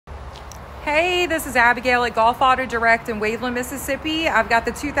Hey, this is Abigail at Golf Auto Direct in Waveland, Mississippi. I've got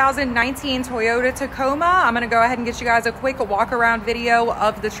the 2019 Toyota Tacoma. I'm going to go ahead and get you guys a quick walk around video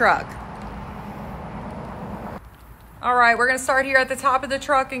of the truck. All right, we're going to start here at the top of the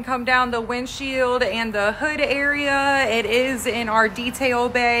truck and come down the windshield and the hood area. It is in our detail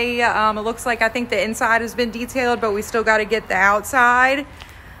bay. It looks like I think the inside has been detailed, but we still got to get the outside.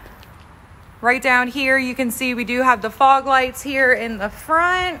 Right down here, you can see we do have the fog lights here in the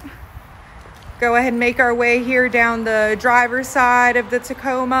front. Go ahead and make our way here down the driver's side of the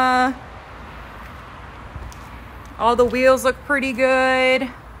Tacoma. All the wheels look pretty good.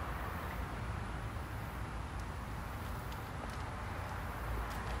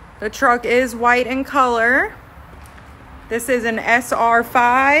 The truck is white in color. This is an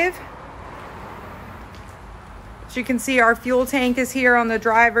SR5. As you can see, our fuel tank is here on the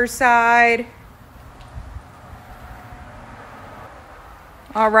driver's side.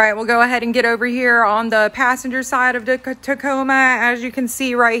 All right, we'll go ahead and get over here on the passenger side of the Tacoma. As you can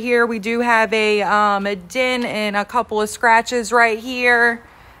see right here, we do have a dent and a couple of scratches right here.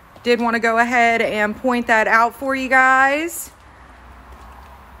 Did want to go ahead and point that out for you guys.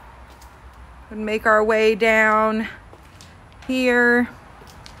 And make our way down here.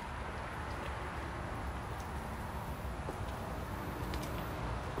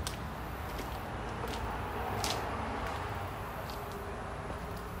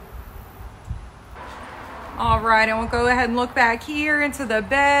 All right, and we'll go ahead and look back here into the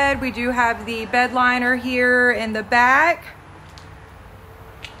bed. We do have the bed liner here in the back.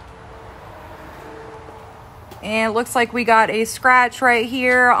 And it looks like we got a scratch right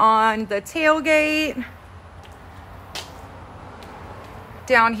here on the tailgate.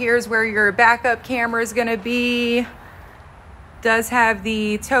 Down here is where your backup camera is gonna be. Does have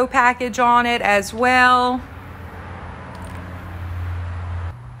the tow package on it as well.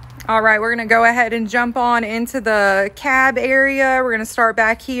 All right, we're gonna go ahead and jump on into the cab area. We're gonna start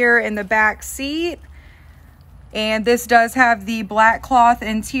back here in the back seat. And this does have the black cloth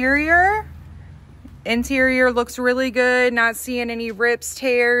interior. Interior looks really good, not seeing any rips,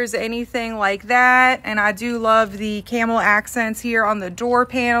 tears, anything like that. And I do love the camel accents here on the door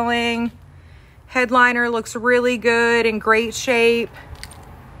paneling. Headliner looks really good, in great shape.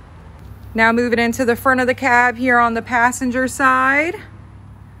 Now moving into the front of the cab here on the passenger side.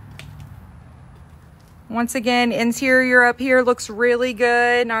 Once again, interior up here looks really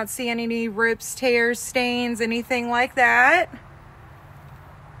good. Not seeing any rips, tears, stains, anything like that.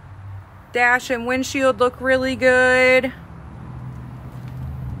 Dash and windshield look really good.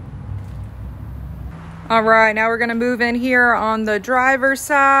 All right, now we're gonna move in here on the driver's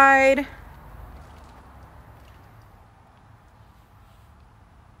side.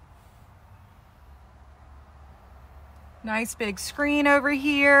 Nice big screen over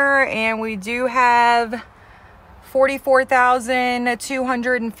here, and we do have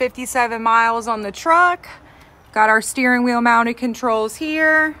 44,257 miles on the truck. Got our steering wheel mounted controls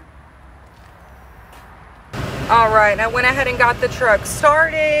here. All right, I went ahead and got the truck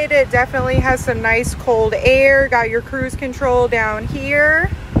started. It definitely has some nice cold air. Got your cruise control down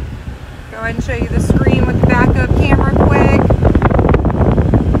here. Go ahead and show you the screen with the backup camera quick.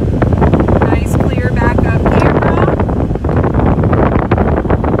 Nice clear backup camera.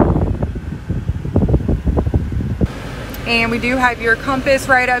 And we do have your compass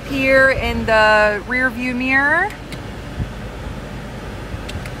right up here in the rear view mirror.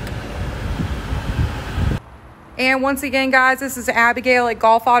 And once again, guys, this is Abigail at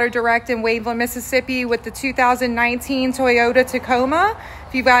Golf Auto Direct in Waveland, Mississippi with the 2019 Toyota Tacoma.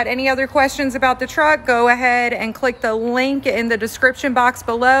 If you've got any other questions about the truck, go ahead and click the link in the description box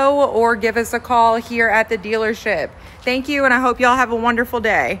below or give us a call here at the dealership. Thank you, and I hope y'all have a wonderful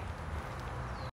day.